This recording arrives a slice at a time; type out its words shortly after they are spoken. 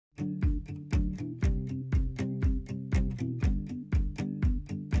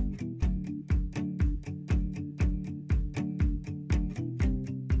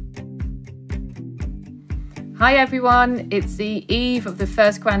Hi everyone, it's the eve of the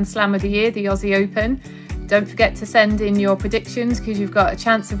first Grand Slam of the year, the Aussie Open. Don't forget to send in your predictions because you've got a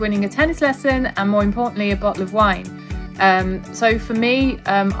chance of winning a tennis lesson and more importantly a bottle of wine. So for me,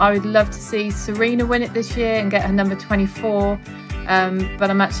 I would love to see Serena win it this year and get her number 24, but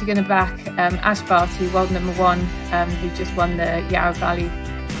I'm actually going to back Ash Barty, world number 1, who just won the Yarra Valley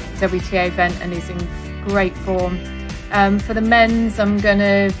WTA event and is in great form. For the men's, I'm going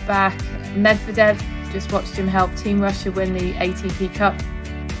to back Medvedev. Just watched him help Team Russia win the ATP Cup,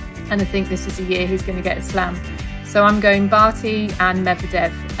 and I think this is the year he's going to get a slam. So I'm going Barty and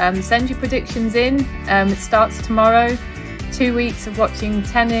Medvedev. Send your predictions in. It starts tomorrow. 2 weeks of watching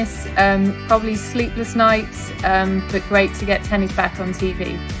tennis, probably sleepless nights, but great to get tennis back on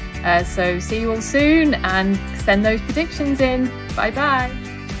TV. So see you all soon and send those predictions in. Bye bye.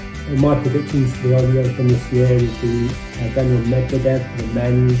 My predictions for the Aussie Open this year would be Daniel Medvedev for the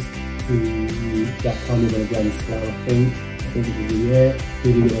men's, who that time is going to Grand Slam, I think this is the year,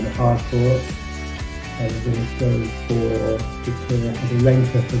 really good on the hard court. We're going to go for Victoria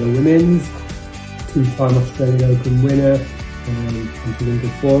Azarenka for the women's, 2-time Australian Open winner, and she's in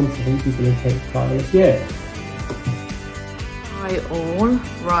good form, so I think she's going to take the title this year. Hi all,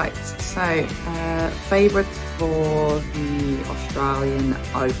 right, so favourites for the Australian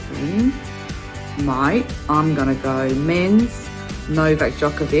Open, I'm going to go men's, Novak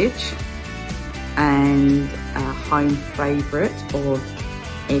Djokovic, and a home favourite of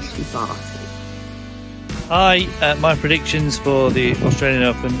Ashley Barty. Hi, my predictions for the Australian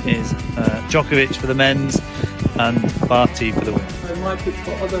Open is Djokovic for the men's and Barty for the women. So my picks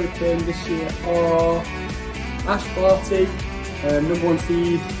for Aussie Open this year are Ash Barty, number 1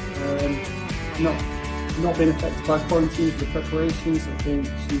 seed, not been affected by quarantine for the preparations. I think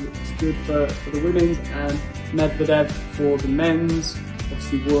she looks good for the women's, and Medvedev for the men's.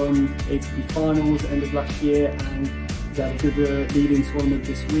 Obviously won ATP finals end of last year and he's had a good lead-in tournament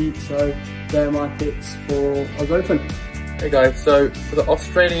this week. So they're my picks for Aussie Open. Hey guys, so for the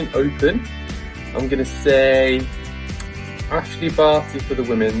Australian Open, I'm going to say Ashley Barty for the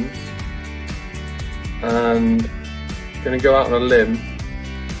women's, and going to go out on a limb,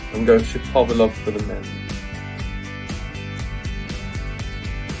 I'm going Shapovalov for the men.